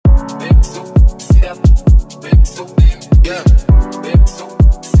Yeah. Baby, so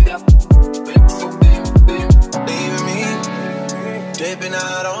leaving me, dipping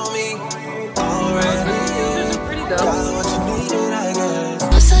out on me. Already. This is pretty dope. Got what you needed, I guess.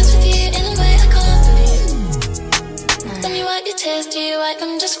 I'm obsessed with you in a way I can't believe. Tell me what you taste, do you like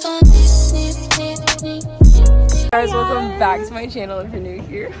them just for me? Guys, welcome back to my channel. If you're new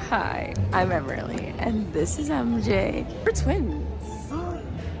here, hi, I'm Emmerly, and this is MJ. We're twins.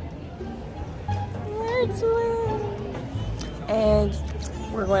 We're twins. And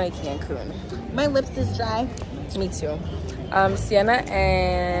we're going to Cancun. My lips is dry. Me too. Sienna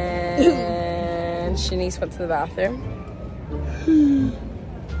and Shanice went to the bathroom.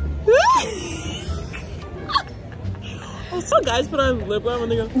 Also, guys put on lip balm when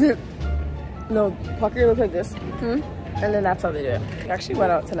they go. No, pucker look like this. And then that's how they do it. We actually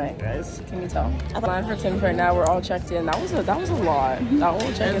went out tonight, guys. Can you tell? Line for 10 right now. We're all checked in. That was a lot. That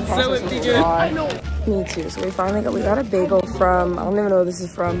whole check-in process was a lot. I know. Me too. So we got a bagel from, I don't even know where this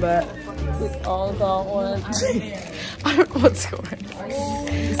is from, but we all got one. I don't know what's going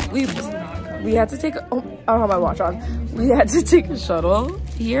on. We had to take, I don't have my watch on. We had to take a shuttle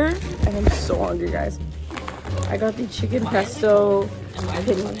here, and I'm so hungry, guys. I got the chicken pesto.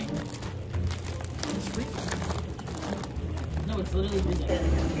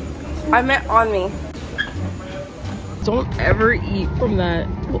 I meant on me. Don't ever eat from that,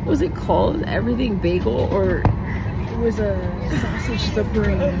 what was it called? Everything bagel, or it was a sausage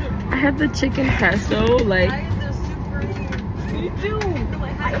supreme. I had the chicken pesto, like. Me too.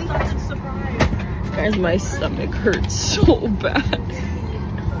 I ate sausage surprise. Guys, my stomach hurts so bad.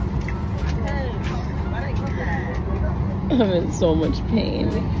 I'm in so much pain.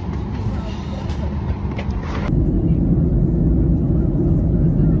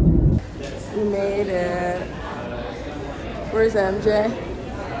 We made it. Where's MJ?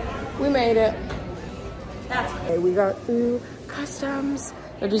 We made it. Okay, we got through customs.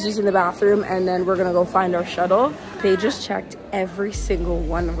 They're just using the bathroom, and then we're gonna go find our shuttle. They just checked every single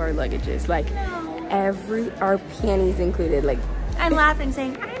one of our luggages, like our panties included. Like, I'm laughing,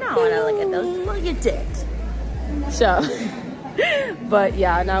 saying, I don't want to look at those luggages. so. But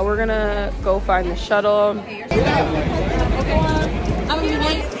yeah, now we're gonna go find the shuttle.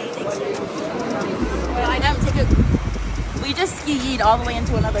 We just skied all the way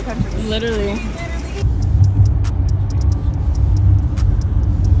into another country. Literally.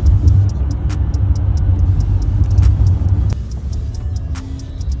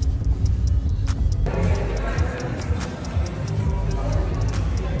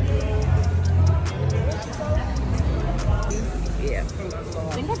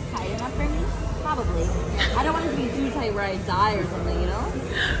 Think that's tight enough for me? Probably. I don't want it to be too tight where I die or something, you know?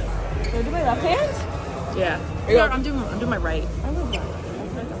 Can I do my left hand? Yeah. I'm doing my right. I love that.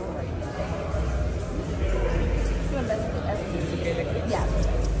 Yeah.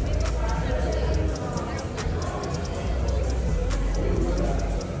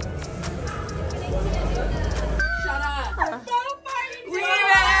 Shut up.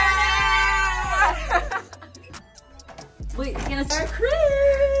 Wait, it's gonna start.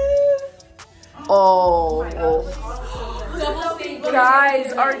 Oh.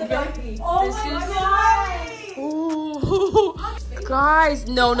 Guys, are this is guys,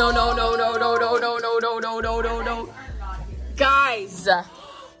 no. Guys.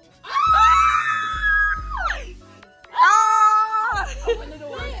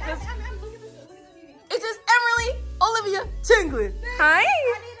 It says Emmerly Olivia Tinglin. Hi.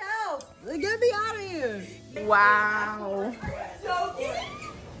 Get me out of here. Wow.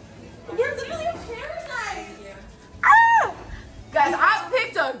 We're literally a paradise. Guys, I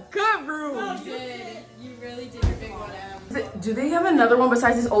picked a good room. You really did your big one, Em. Do they have another one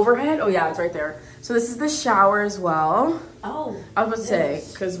besides this overhead? Oh yeah, it's right there. So this is the shower as well. Oh. I was about to say,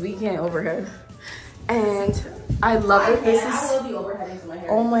 because we can't overhead. And I love it. This is, I love the overheadings in my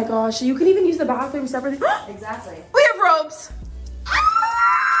hair. oh my gosh. You can even use the bathroom separately. Exactly. We have ropes.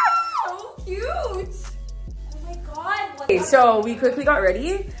 So cute. Oh my god. Okay, so we quickly got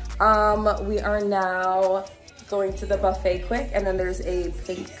ready. We are now going to the buffet quick, and then there's a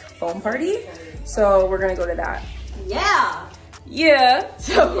pink foam party. So we're gonna go to that. Yeah. Yeah.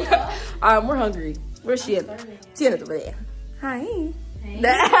 So we're hungry. Where's she at? Cenote over there. Hi.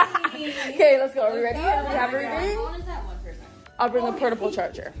 Okay, let's go. Are we ready? Do we have everything? I'll bring a portable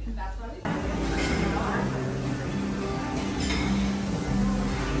charger.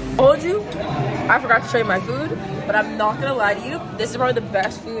 Told you, I forgot to show you my food, but I'm not gonna lie to you. This is probably the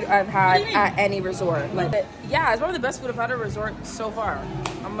best food I've had at any resort. Like, yeah, it's probably the best food I've had at a resort so far.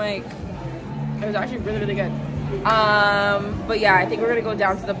 I'm like, it was actually really, really good. But yeah, I think we're gonna go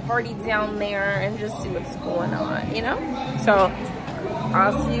down to the party down there and just see what's going on, you know? So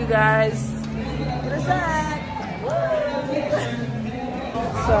I'll see you guys in a sec.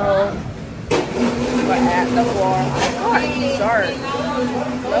 So we're at the bar. Oh, it's dark.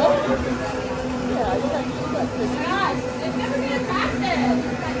 No? Yeah, I think it's never been practice.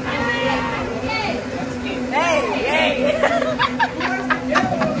 Hey!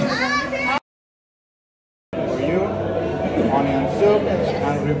 For you, onion soup and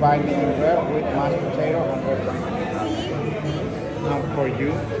ribeye medium rare with mashed potato and red wine. And for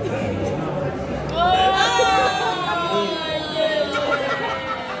you,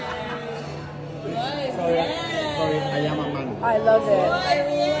 sorry, I am a man. I love it.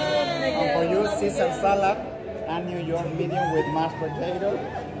 And for you, Caesar salad and New York medium with mashed potato,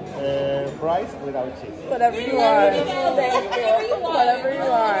 fries without cheese. Whatever you are. Thank you. Whatever you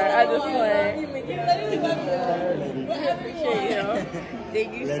are at this point. I appreciate you.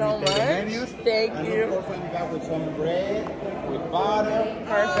 Thank you so much. Thank you. And of course, I'm back with some bread, with butter.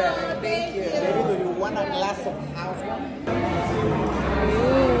 Perfect. Thank you. Baby, do you want a glass of house wine?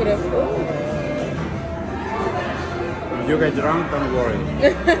 Beautiful. If you get drunk, don't worry. I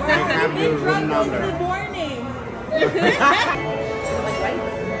have your room number.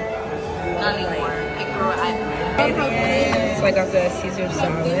 Not anymore. I grew up. So I got the Caesar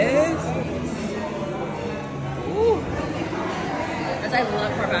salad. As I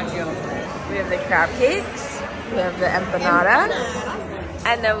love carpaccio. We have the crab cakes. We have the empanadas.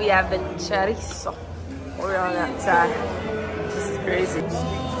 And then we have the chorizo. We're on that side. This is crazy.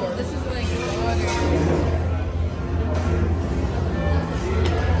 This is like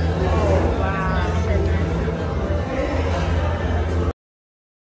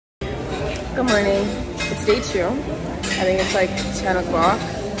Good morning. It's day 2. I think it's like 10 o'clock.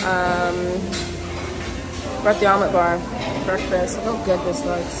 We're at the omelet bar. Breakfast. Look how good this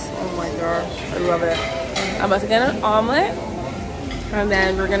looks. Oh my gosh. I love it. I'm about to get an omelet. And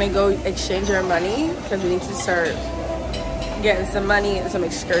then we're going to go exchange our money because we need to start getting some money and some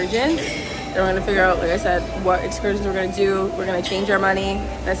excursions. Then we're going to figure out, like I said, what excursions we're going to do. We're going to change our money.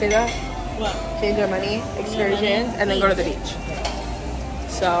 Did I say that? what? Change our money, excursions, and then go to the beach.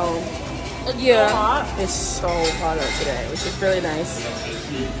 So... yeah, it's so hot out today, which is really nice.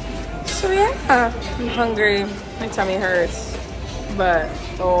 So yeah, I'm hungry. My tummy hurts, but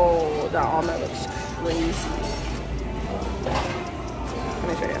oh, the omelet looks crazy. Let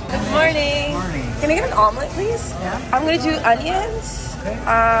me show you. Good morning. Morning. Can I get an omelet, please? Yeah. I'm gonna do onions, Okay.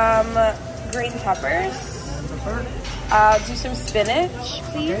 green peppers. Do some spinach,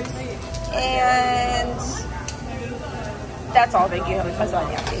 please, Okay. and that's all. Thank you. That's all.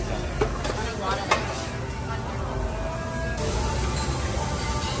 Yeah, thank you.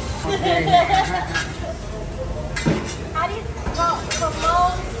 Okay. How do you spell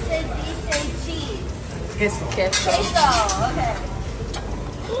Simone said say cheese? Queso. Queso. Queso, okay.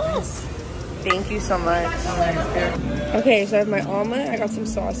 Thank you so much. Okay, so I have my omelet. I got some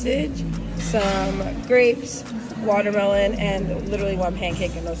sausage, some grapes, watermelon, and literally one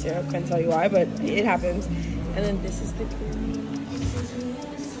pancake and no syrup. Couldn't tell you why, but it happens. And then this is the curry.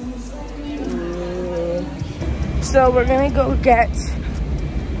 So we're gonna go get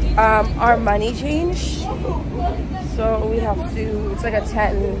our money changed. So we have to, it's like a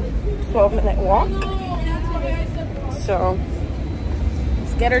 10-12 minute walk. So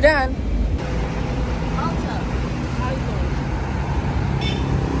let's get her done.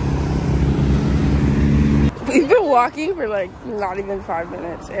 We've been walking for like not even 5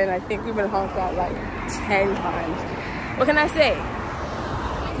 minutes, and I think we've been honked at like 10 times. What can I say?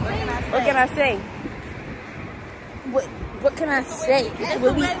 What can I say? What can I say? That's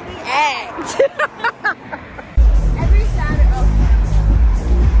the way we act. Every Saturday.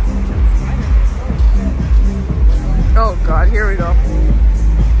 Oh God, here we go.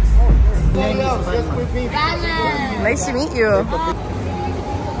 Nice to meet you.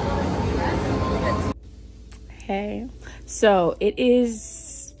 Hey, so it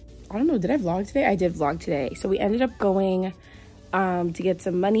is, I don't know, did I vlog today? I did vlog today. So we ended up going to get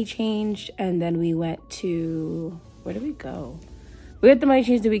some money changed, and then we went to, where did we go? We got the money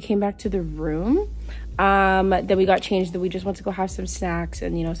changed, then we came back to the room. Then we got changed, then we just went to go have some snacks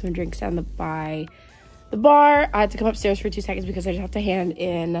and, you know, some drinks down by the bar. I had to come upstairs for 2 seconds because I just have to hand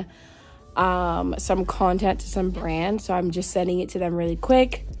in some content to some brand. So I'm just sending it to them really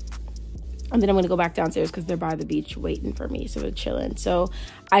quick. And then I'm going to go back downstairs because they're by the beach waiting for me. So we're chilling. So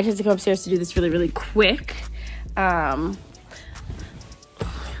I just had to come upstairs to do this really, really quick. Life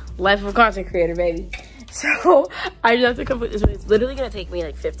of a content creator, baby. So I just have to come with this. It's literally going to take me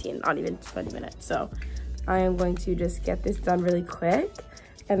like 15, not even 20 minutes. So I am going to just get this done really quick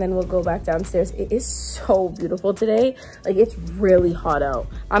and then we'll go back downstairs. It is so beautiful today. Like, it's really hot out.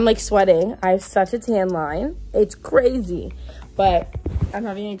 I'm like sweating. I have such a tan line. It's crazy, but I'm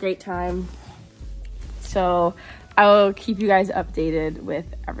having a great time. So I will keep you guys updated with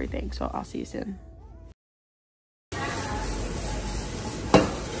everything. So I'll see you soon.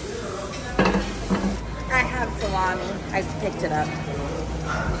 I have salami. I picked it up.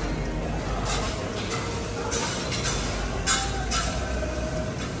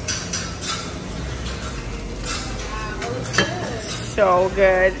 So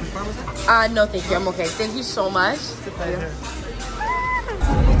good. No, thank you. I'm okay. Thank you so much. It's a pleasure.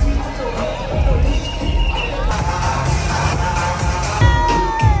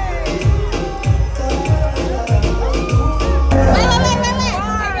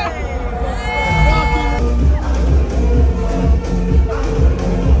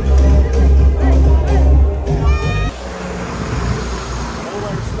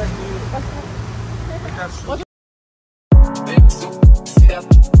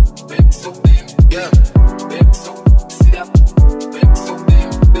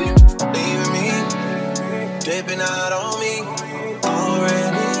 Dipping out on me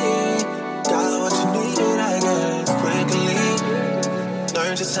already. Got what you needed, I guess. Quickly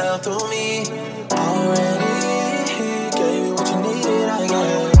learned yourself through me already. Gave you what you needed, I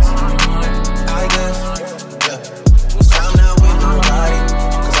guess. Yeah. So I'm not with nobody,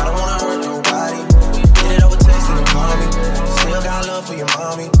 cause I don't wanna hurt nobody. Get it over texting and call me. Still got love for your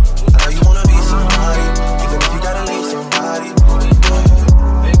mommy. I know you wanna be somebody, even if you gotta leave somebody.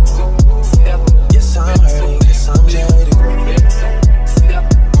 Yes, I'm hurting. I'm jaded.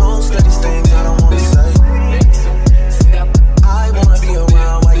 Most of these things I don't wanna say. I wanna be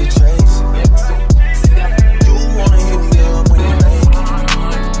around while you chase. You wanna hit me up when you make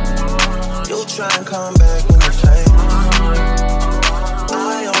it. You'll try and come back when you change. I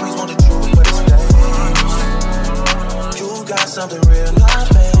always want the truth, but it's dangerous. You got something real, not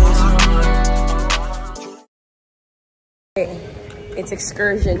fake. It's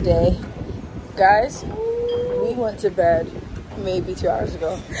excursion day, guys. We went to bed maybe 2 hours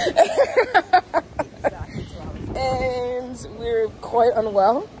ago. And we're quite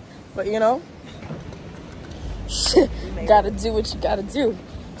unwell, but you know, gotta do what you gotta do.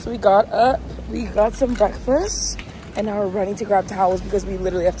 So we got up, we got some breakfast, and now we're running to grab towels because we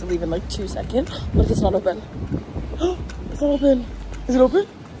literally have to leave in like 2 seconds. What if it's not open? It's not open. Is it open?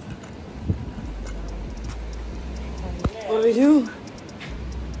 What do we do?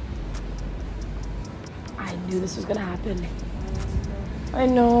 I knew this was gonna happen. I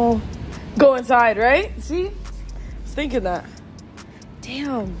know. Go inside, right? See? I was thinking that.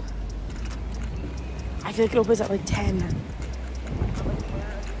 Damn. I feel like it opens at like 10.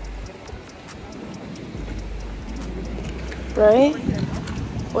 Right?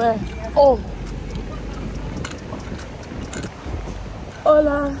 Where? Oh.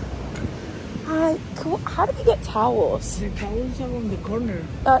 Hola. Hi. Cool. How do we get towels? The towels are on the corner.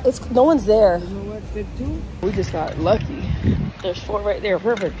 It's no one's there. You know what they do? We just got lucky. There's 4 right there.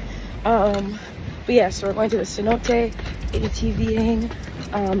 Perfect. But yeah, so we're going to the Cenote, ATVing,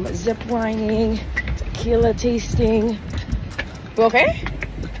 zip lining, tequila tasting. You okay?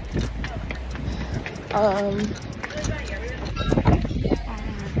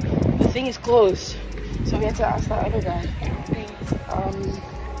 The thing is closed, so we have to ask that other guy.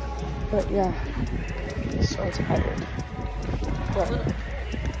 But yeah, so tired. But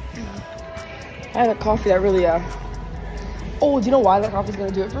I had a coffee that really, oh, do you know why that coffee's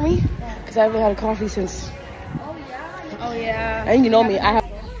gonna do it for me? Because I haven't had a coffee since. Oh yeah. And you know me, I have.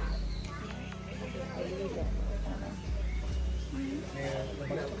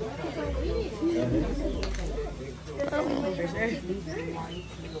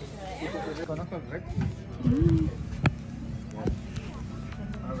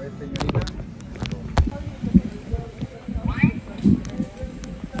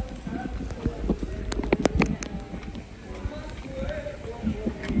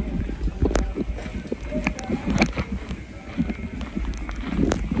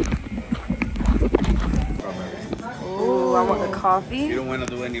 I want the coffee. You don't want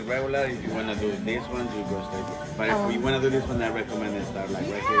to do any regular. If you want to do this one, you go straight. But if you want to do this one, I recommend to start like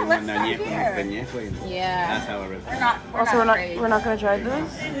right here. Let's start here. Yeah. That's how I recommend. We're not gonna try those.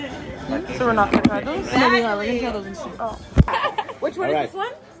 So we're not gonna try those. No, we are. We're gonna try those instead. Oh. Which one is this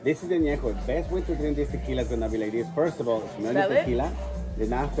one? This is the añejo. Best way to drink this tequila is gonna be like this. First of all, smell the tequila.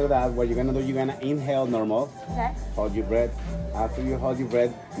 Then after that, what you're gonna do, you're gonna inhale normal. Okay. Hold your breath. After you hold your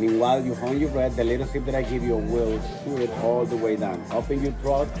breath, meanwhile you hold your breath, the little sip that I give you will shoot it all the way down. Open your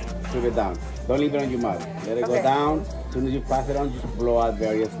throat, shoot it down. Don't leave it on your mouth. Let it go down. As soon as you pass it on, just blow out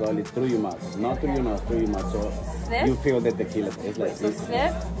very slowly through your mouth. Not through your nose, through your mouth. So Sniff? you feel the tequila. It's like So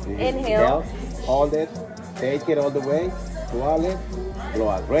sniff, Mhm. inhale. Hold it, take it all the way, swallow it, blow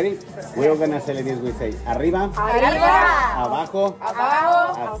out. Ready? We're gonna say it this, we say arriba, Arriba, abajo,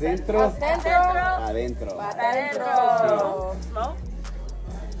 abajo, al centro, centro, adentro. adentro. Smoke.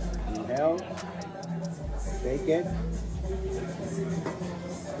 Inhale, take it.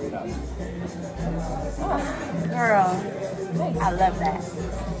 Girl, I love that.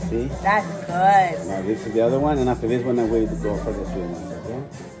 See? That's good. Now this is the other one, and after this one, I'm going to go for the sweet one. Okay?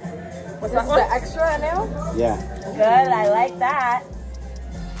 What's that? The extra now? Yeah. Good, I like that.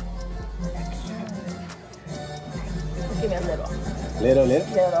 Give me a little. Little.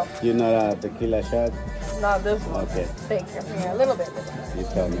 Little. You're not a tequila shot? Not this one. Okay. Thank you. Yeah, a little bit. You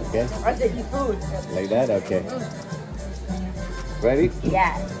tell me, okay? I said eat food. Like that? Okay. Ready?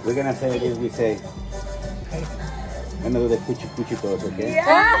 Yes. We're gonna say this, we say, I'm gonna do the cuchi cuchi toss, okay?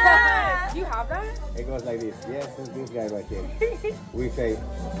 Yes! Do you have that? It goes like this. Yes, it's this guy right here. We say,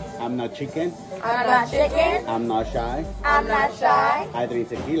 I'm not chicken, I'm not chicken. I'm not shy, I'm not shy. I drink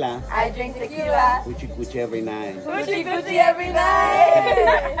tequila, I drink tequila. cuchi cuchi every night. Gucci Gucci every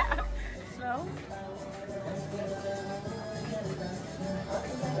night.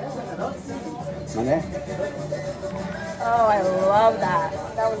 Mande? Oh, I love that.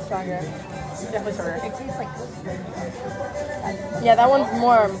 That one's stronger. Definitely stronger. It tastes like Yeah, that one's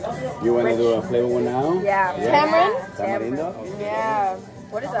more. You wanna do a flavor one now? Yeah. Tamarind? Tamarindo? Yeah.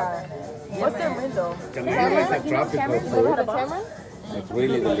 What is that? What's tamarindo? Tamarindo is a tropical Have you had a fruit. tamarind? It's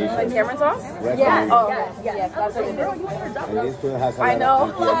really delicious. Like tamarind sauce? Recommend. Oh, yes. That's what it is. And this food has a I lot know. of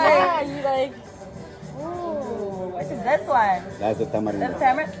antioxidants. Yeah, you like. Which is this one? That's the tamarindo. This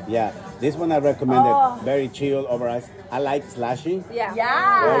tamarind? Yeah, this one I recommended. Very chill over ice. I like slashy. Yeah. Very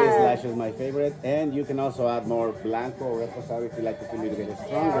Yeah. slash is my favorite. And you can also add more blanco or reposado if you like it a little bit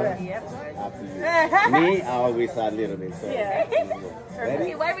stronger. Yep. Up to you. Me, I always add a little bit. So, Yeah. Okay,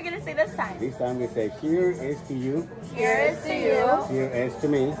 Ready? what are we gonna say this time? This time we say, here is to you, Here is to you. here is to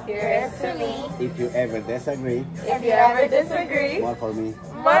me. Here is to me. If you ever disagree, If you ever disagree, more for me.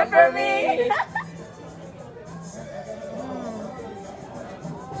 more for me.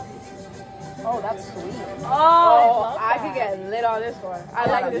 Oh, that's sweet. Oh, I could get lit on this one. I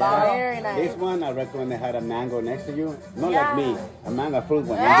like this one. Very nice. This one, I recommend they had a mango next to you. Not Yeah. like me, a mango fruit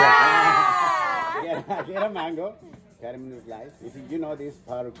one. Yeah. Get a mango, cut them in slice. If you know this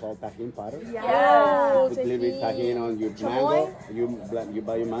powder called tajin powder. Oh, Put a little bit tajin on your mango. You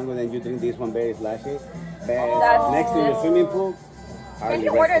buy your mango, then you drink this one very slashy. Best. Next to your swimming pool. Can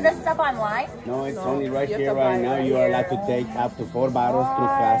you order this stuff online? No, it's only right you have here to buy right it now. right You are allowed here. to take up to 4 bottles through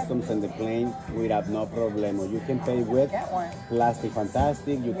customs and the plane without no problem. You can pay with Get one. plastic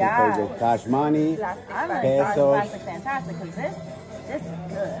fantastic. You can Yeah. pay with cash money. I'm gonna Pesos. try plastic fantastic because this is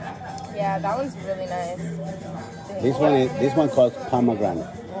good. Yeah, that one's really nice. This one costs pomegranate.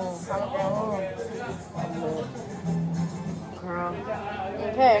 Girl.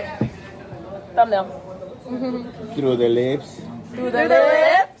 Okay. Thumbnail. Through the lips, Through the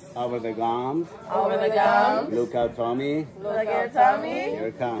lips. over the gums. Over the gums. Look out, Tommy. Look at your tummy. Here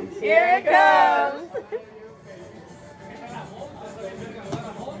it comes. Here it comes.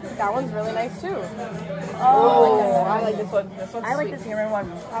 That one's really nice too. Oh, I like this one. This one's I like sweet. this Cameron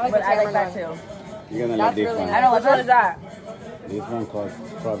one, I like but the I like Cameron that one. too. You're gonna That's love this really one. nice. I don't love Which one this. is that? This one costs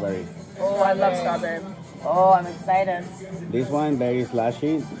strawberry. Oh, I love strawberry. Oh, I'm excited. This one very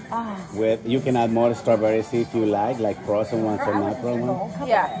slashy. Ah. With you can add more strawberries if you like frozen ones or natural ones.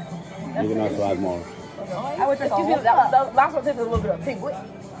 Yeah. You can also add more. I would drink a Excuse me, whole that cup. last one tastes a little bit of pink. Wait.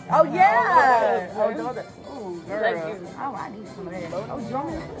 Oh yeah. Oh, no, that. Ooh, Thank girl. you. Oh, I need some of this. Oh, do you want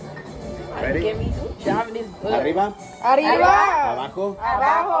me to? Ready? Give me jamming these good. Arriba, Arriba. abajo,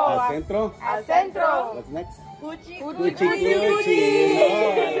 Abajo. al centro. Al centro. What's next? Cuchi. Cuchi cuchi. You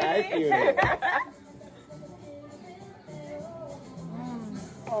know, I like you.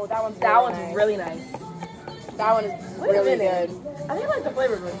 Oh, that one's really nice. That one is really good. I think I like the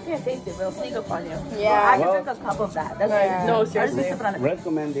flavor, but you can't taste it, but it'll sneak up on you. Yeah. I can Well- drink a cup of that. That's Yeah. no, No, seriously. seriously. Sipping on it.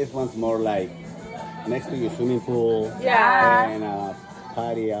 Recommend this one's more like next to your swimming pool. Yeah. And a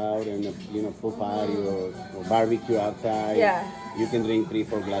party out and a pool party or barbecue outside. Yeah. You can drink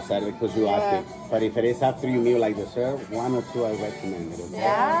 3-4 glasses because you have to. But if it is after your meal like dessert, 1 or 2 I recommend it. Okay?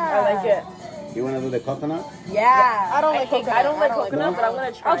 Yeah. I like it. You wanna do the coconut? Yeah. I don't like coconut. I don't like coconut, coconut, but I'm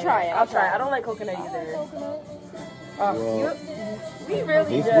gonna try. I'll try it. I'll try. I don't like coconut either. Well,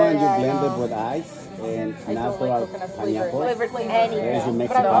 This one you blend it with ice and natural pineapple. There's your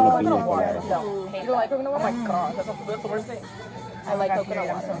Mexican pina colada. You don't like coconut water? Oh my gosh, that's the worst thing. I like coconut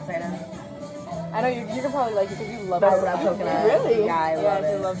water. I know you can probably like it because you love coconut. Really? Yeah, I love it.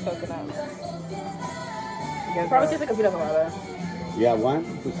 She loves coconut. Probably tastes like a pina colada. You have one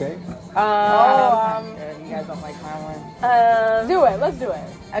to say? You guys don't like my one. Do it. Let's do it.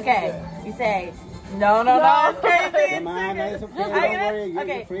 Okay. You say, no. It's crazy. Come on, it's okay. Don't worry. You're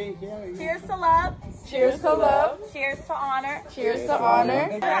Okay. free here. Cheers to love. Cheers to love. Cheers to honor. Cheers to honor.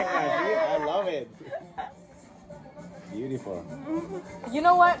 I love it. Beautiful. You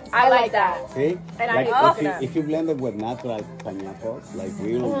know what? I like that. See? And I like hate coconut. if you blend it with natural pineapples, like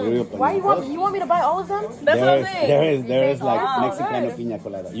real pineapples. Why you want me to buy all of them? That's what I'm saying. There is like Mexican pina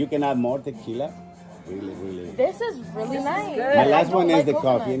colada. You can add more tequila. Really. This is really nice. My last one is the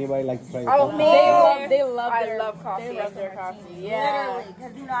coffee. Anybody like to try the coffee? They love coffee. They love their coffee. Yeah. Literally.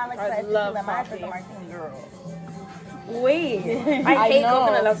 Because you know I like spicy love tequila. Mine's coffee. like a martini girl. Wait. I hate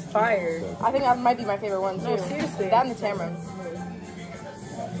coconut. That's fire. I think that might be my favorite one too. No, seriously. That and the tamarind.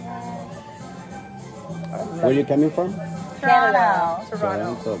 Where are you coming from? Toronto.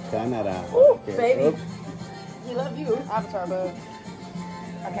 Toronto, Canada. Ooh, Okay. baby. Oops. He love you. Avatar, but.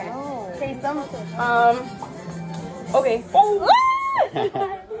 Okay. Taste them. Okay.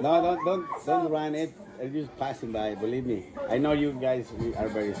 No, don't run it. It's just passing by. Believe me. I know you guys are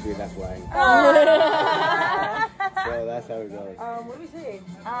very sweet. That's why. So that's how it goes. What do we say?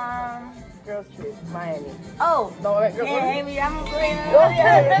 Girls Trip, Miami. Oh. No, wait, girl, Miami, I'm a queen.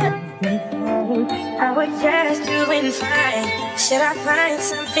 I was just doing fine. Should I find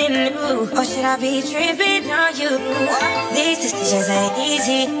something new? Or should I be tripping on you? These decisions ain't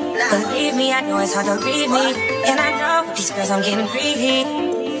easy. Believe me, I know it's hard to read me. And I know with these girls I'm getting greedy.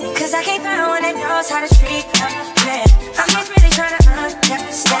 Cause I can't find one that knows how to treat a man. I'm just really trying to understand.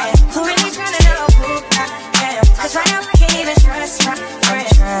 Who really trying to know who I am? Cause right now I can't even trust my friend.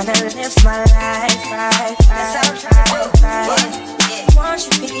 I'm trying to live my life right. That's how I'm trying. Won't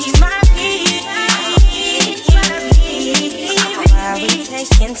you be my peace? Why we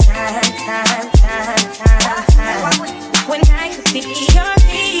taking time? When I could be your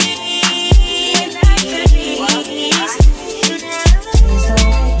peace.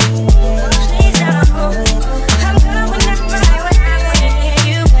 Please don't. I'm going up right when I wanna hear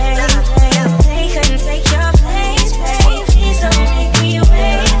you wait. They couldn't take your place, babe. Please don't make me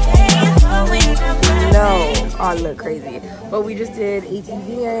wait. I'm going up right. No, I look crazy. But we just did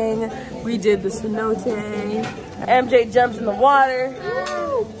ATVing. We did the cenote. MJ jumped in the water. I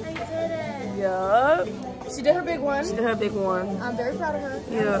did it. Yup. She did her big one. I'm very proud of her.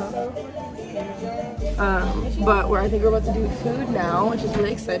 Yeah. But I think we're about to do food now, which is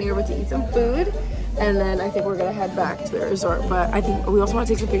really exciting. We're about to eat some food, and then I think we're gonna head back to the resort. But I think we also want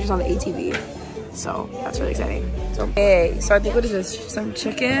to take some pictures on the ATV, so that's really exciting. So I think what is this? Some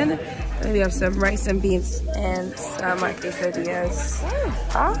chicken, and we have some rice and beans and some quesadillas.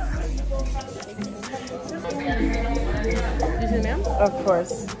 You see the man? Of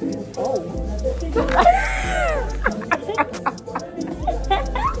course. Oh,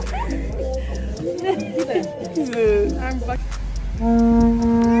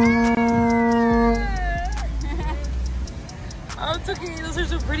 it's okay. Those are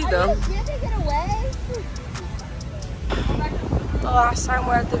so pretty though. Can't they get away? The last time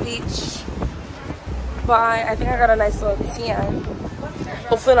we're at the beach. Bye. I think I got a nice little tan.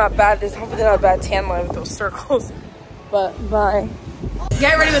 Hopefully not bad. Hopefully not a bad tan line with those circles. But bye.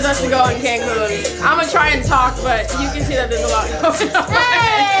 Get ready with us to go in Cancun. I'm gonna try and talk, but you can see that there's a lot going on.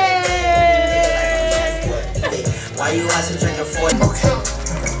 Why you watching drinking for it?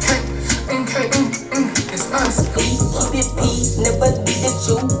 It's us. Needed me, never needed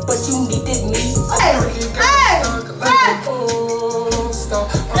you, but you needed me.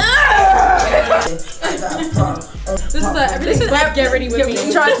 This is like get ready with me.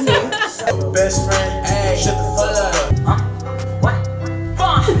 Trust me. Best friend, hey, shut the fuck up.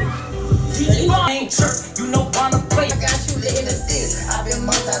 You know wanna play. I got you lit in the city. I've been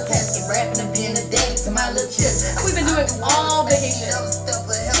multitasking, rapping and being a daddy to my little chips. We've been doing all vacation.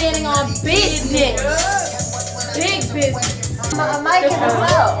 Standing on business. Big business. I might get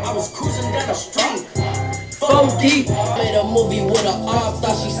myself. I was cruising down the street. 4 deep. Made a movie with her arm.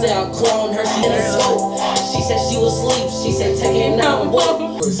 Thought she said I cloned her. She in the scope. She said she was asleep. She said take it now and walk.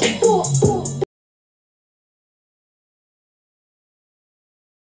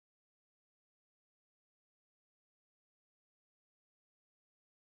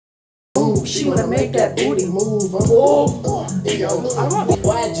 move. She wanna make that booty move. Why'd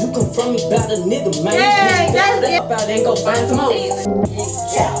you come from me about a nigga, man? Hey, that's it. Up out and go find some more.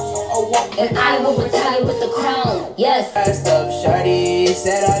 And I will retire with the crown. Yes. Fast up, shorty.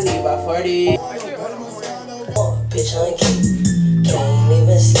 Said I leave by 40. Bitch on key. Can't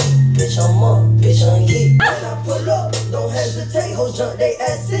even see. Bitch I'm up. Bitch on key. When I pull up, don't hesitate. Hoes jump they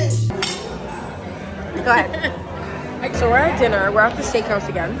ass in. Go ahead. So we're at dinner. We're at the steakhouse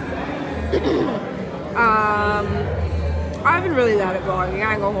again. I haven't really let it go. I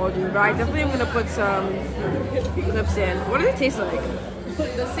ain't gonna hold you, but I definitely am gonna put some clips in. What does it taste like?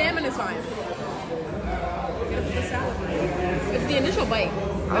 The salmon is fine. It's the initial bite.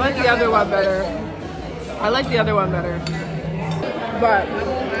 I like the other one better. I like the other one better. But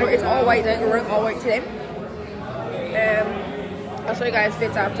it's all white. We're all white today. I'll show you guys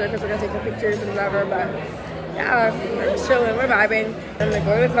fits after because we're gonna take some pictures and whatever. But yeah, we're just chilling, we're vibing. I'm gonna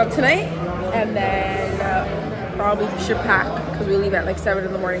go to the club tonight, and then probably should pack because we leave at like 7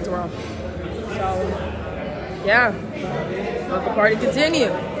 in the morning tomorrow. So yeah, let the party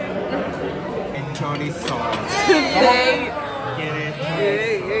continue. Chorizo sauce. Get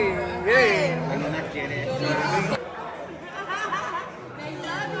Get it.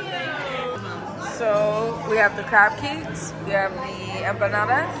 So we have the crab cakes, we have the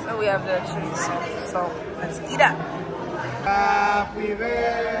empanadas, and we have the chorizo. So let's eat up. Happy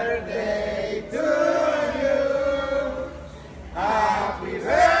birthday to you. Happy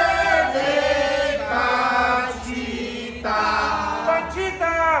birthday, Panchita.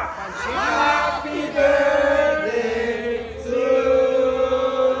 Panchita. Happy birthday to you.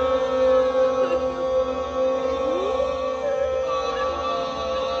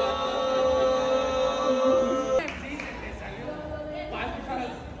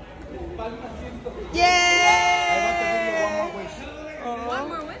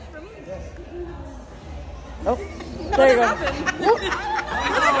 Oh, there you go.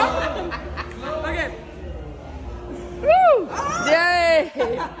 Okay. Woo! Yay!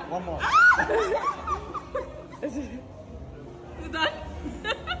 One more. Is it done?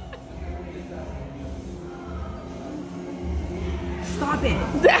 Stop it.